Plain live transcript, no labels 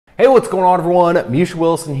Hey, what's going on, everyone? Misha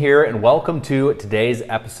Wilson here, and welcome to today's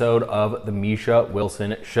episode of the Misha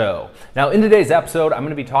Wilson Show. Now, in today's episode, I'm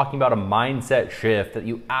going to be talking about a mindset shift that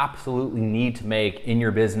you absolutely need to make in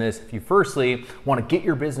your business if you firstly want to get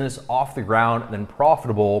your business off the ground and then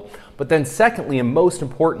profitable, but then secondly, and most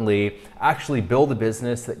importantly, actually build a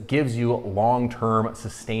business that gives you long-term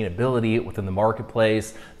sustainability within the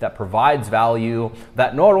marketplace, that provides value,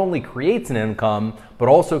 that not only creates an income, but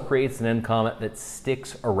also creates an income that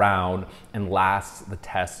sticks around and lasts the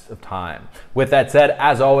test of time. With that said,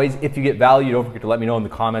 as always, if you get value, don't forget to let me know in the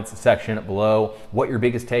comments section below what your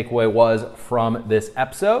biggest takeaway was from this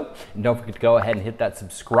episode. And don't forget to go ahead and hit that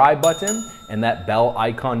subscribe button and that bell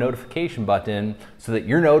icon notification button so that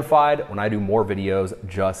you're notified when I do more videos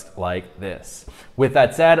just like this. With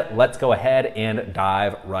that said, let's go ahead and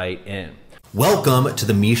dive right in. Welcome to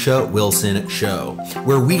the Misha Wilson Show,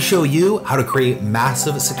 where we show you how to create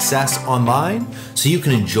massive success online so you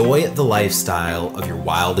can enjoy the lifestyle of your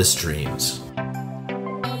wildest dreams.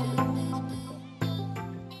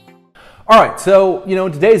 All right, so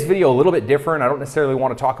in today's video, a little bit different. I don't necessarily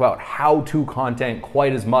want to talk about how-to content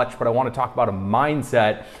quite as much, but I want to talk about a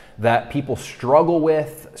mindset that people struggle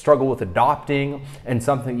with adopting, and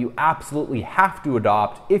something you absolutely have to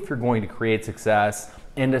adopt if you're going to create success,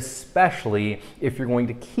 and especially if you're going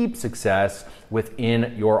to keep success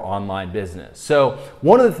within your online business. So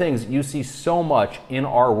one of the things you see so much in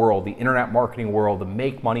our world, the internet marketing world, the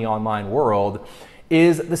make money online world,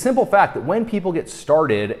 is the simple fact that when people get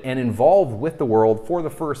started and involved with the world for the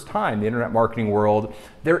first time, the internet marketing world,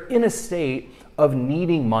 they're in a state of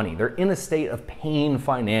needing money. They're in a state of pain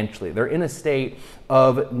financially. They're in a state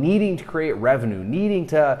of needing to create revenue, needing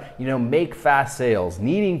to, make fast sales,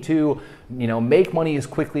 needing to, make money as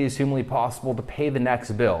quickly as humanly possible to pay the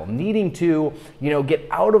next bill, needing to, get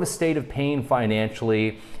out of a state of pain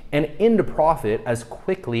financially and into profit as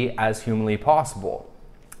quickly as humanly possible.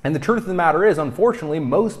 And the truth of the matter is, unfortunately,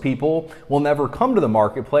 most people will never come to the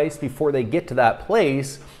marketplace before they get to that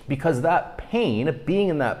place, because that pain, being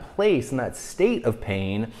in that place, in that state of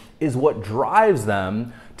pain, is what drives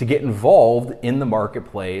them to get involved in the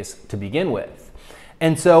marketplace to begin with.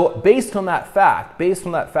 And so based on that fact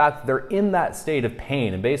that they're in that state of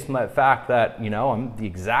pain, and based on that fact that, I'm the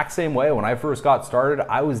exact same way. When I first got started,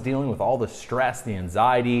 I was dealing with all the stress, the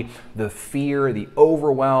anxiety, the fear, the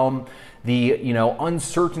overwhelm, the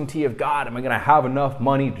uncertainty of, God, am I going to have enough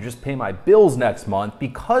money to just pay my bills next month?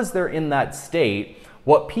 Because they're in that state,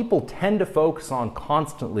 what people tend to focus on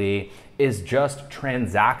constantly is just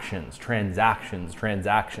transactions.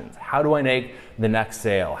 How do I make the next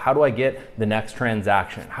sale? How do I get the next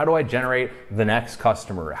transaction? How do I generate the next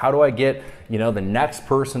customer? How do I get, the next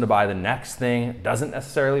person to buy the next thing? It doesn't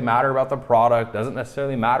necessarily matter about the product, doesn't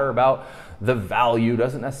necessarily matter about the value,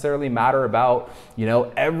 doesn't necessarily matter about,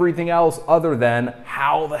 everything else other than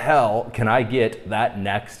how the hell can I get that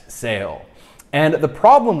next sale? And the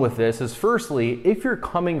problem with this is, firstly, if you're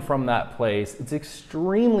coming from that place, it's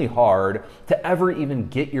extremely hard to ever even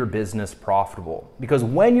get your business profitable. Because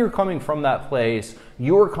when you're coming from that place,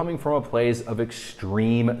 you're coming from a place of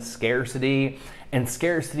extreme scarcity, and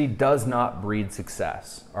scarcity does not breed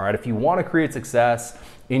success. All right, if you want to create success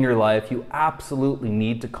in your life, you absolutely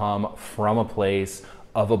need to come from a place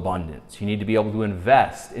of abundance. You need to be able to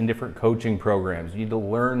invest in different coaching programs. You need to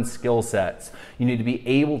learn skill sets. You need to be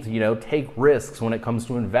able to, take risks when it comes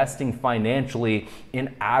to investing financially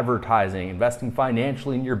in advertising, investing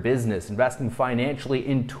financially in your business, investing financially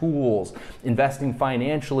in tools, investing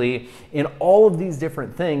financially in all of these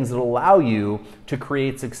different things that allow you to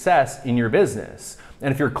create success in your business.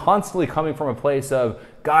 And if you're constantly coming from a place of,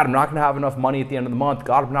 God, I'm not going to have enough money at the end of the month.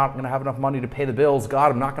 God, I'm not going to have enough money to pay the bills.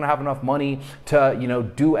 God, I'm not going to have enough money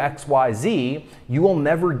to, do X, Y, Z. You will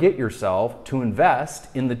never get yourself to invest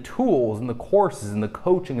in the tools and the courses and the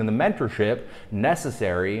coaching and the mentorship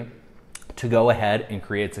necessary to go ahead and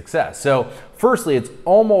create success. So firstly, it's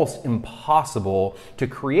almost impossible to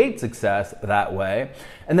create success that way.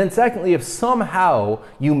 And then secondly, if somehow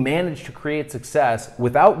you manage to create success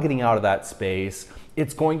without getting out of that space,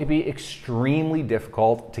 it's going to be extremely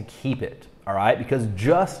difficult to keep it. All right, because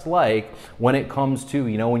just like when it comes to,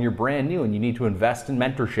 when you're brand new and you need to invest in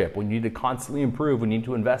mentorship, when you need to constantly improve, when you need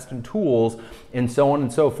to invest in tools and so on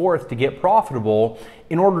and so forth to get profitable,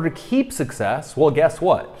 in order to keep success, well, guess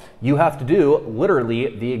what? You have to do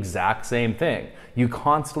literally the exact same thing. You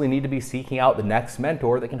constantly need to be seeking out the next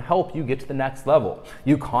mentor that can help you get to the next level.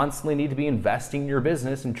 You constantly need to be investing in your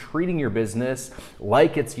business and treating your business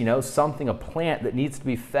like it's, something, a plant that needs to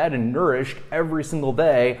be fed and nourished every single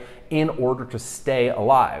day in order to stay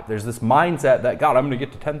alive. There's this mindset that, God, I'm gonna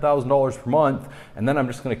get to $10,000 per month and then I'm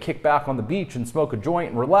just gonna kick back on the beach and smoke a joint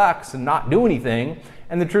and relax and not do anything.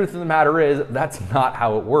 And the truth of the matter is that's not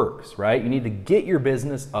how it works, right? You need to get your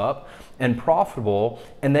business up and profitable,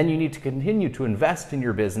 and then you need to continue to invest in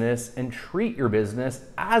your business and treat your business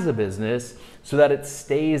as a business so that it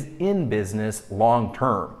stays in business long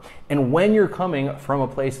term. And when you're coming from a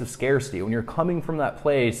place of scarcity, when you're coming from that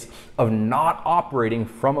place of not operating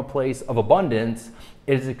from a place of abundance,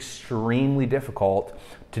 it is extremely difficult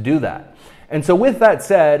to do that. And so with that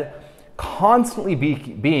said, constantly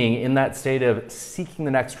being in that state of seeking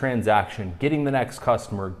the next transaction, getting the next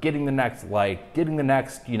customer, getting the next like, getting the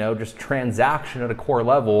next, just transaction at a core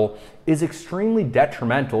level is extremely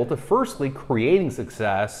detrimental to firstly creating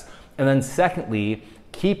success, and then secondly,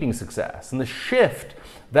 keeping success. And the shift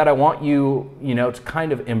that I want you, to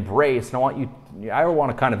kind of embrace, and I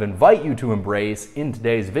want to kind of invite you to embrace in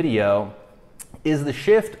today's video is the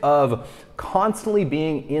shift of constantly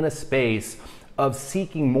being in a space of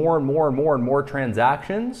seeking more and more and more and more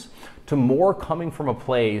transactions to more coming from a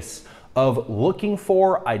place of looking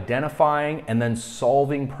for, identifying, and then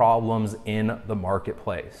solving problems in the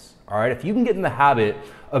marketplace. All right, if you can get in the habit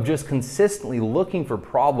of just consistently looking for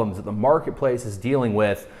problems that the marketplace is dealing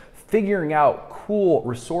with, figuring out cool,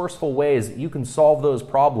 resourceful ways that you can solve those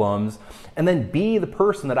problems, and then be the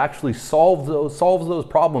person that actually solves those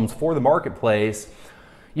problems for the marketplace,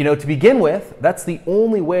 to begin with, that's the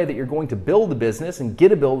only way that you're going to build a business and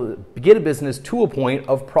get a business to a point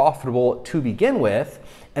of profitable to begin with.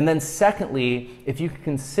 And then secondly, if you can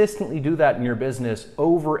consistently do that in your business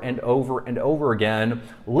over and over and over again,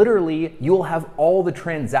 literally you'll have all the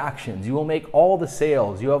transactions, you will make all the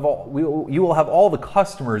sales, you will have all the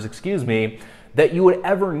customers, that you would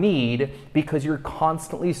ever need, because you're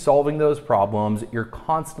constantly solving those problems, you're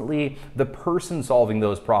constantly the person solving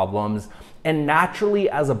those problems, and naturally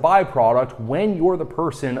as a byproduct, when you're the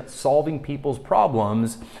person solving people's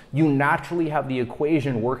problems, you naturally have the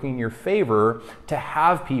equation working in your favor to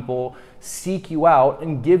have people seek you out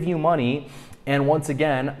and give you money, and once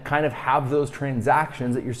again, kind of have those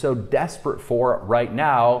transactions that you're so desperate for right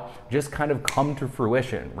now just kind of come to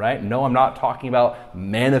fruition, right? No, I'm not talking about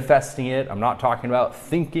manifesting it. I'm not talking about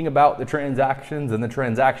thinking about the transactions and the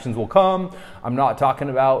transactions will come. I'm not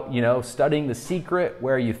talking about, studying The Secret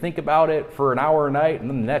where you think about it for an hour a night and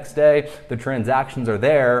then the next day the transactions are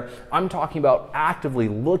there. I'm talking about actively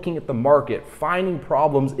looking at the market, finding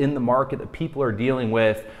problems in the market that people are dealing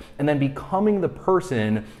with, and then becoming the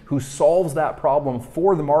person who solves that problem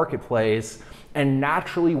for the marketplace. And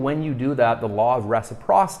naturally, when you do that, the law of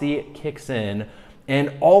reciprocity kicks in,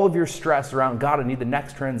 and all of your stress around, God, I need the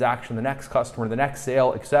next transaction, the next customer, the next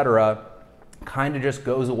sale, etc., kind of just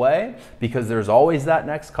goes away, because there's always that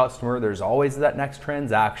next customer, there's always that next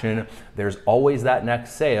transaction, there's always that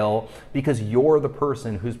next sale, because you're the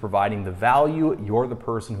person who's providing the value, you're the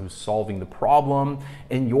person who's solving the problem,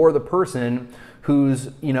 and you're the person who's,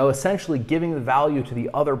 essentially giving the value to the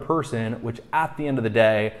other person, which at the end of the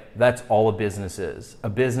day, that's all a business is. A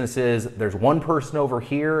business is, there's one person over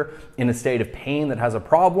here in a state of pain that has a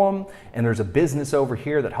problem, and there's a business over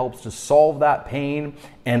here that helps to solve that pain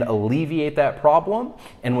and alleviate that problem.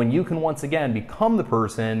 And when you can once again become the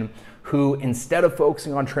person who, instead of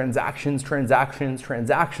focusing on transactions,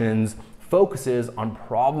 focuses on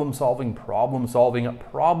problem solving,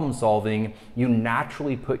 you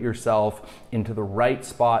naturally put yourself into the right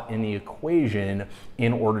spot in the equation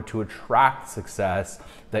in order to attract success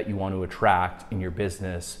that you want to attract in your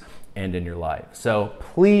business and in your life. So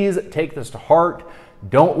please take this to heart.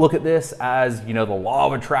 Don't look at this as, the law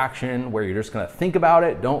of attraction where you're just going to think about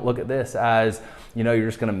it. Don't look at this as, you're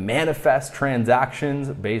just going to manifest transactions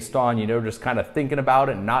based on, just kind of thinking about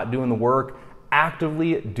it and not doing the work.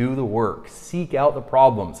 Actively do the work, seek out the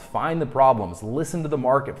problems, find the problems, listen to the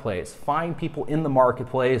marketplace, find people in the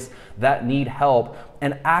marketplace that need help,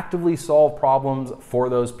 and actively solve problems for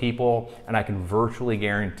those people. And I can virtually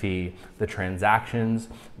guarantee the transactions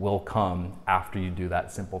will come after you do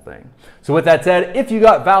that simple thing. So with that said, if you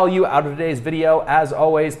got value out of today's video, as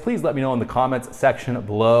always, please let me know in the comments section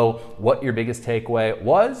below what your biggest takeaway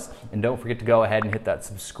was. And don't forget to go ahead and hit that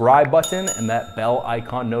subscribe button and that bell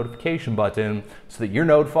icon notification button so that you're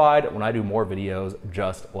notified when I do more videos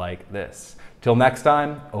just like this. Till next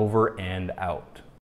time, over and out.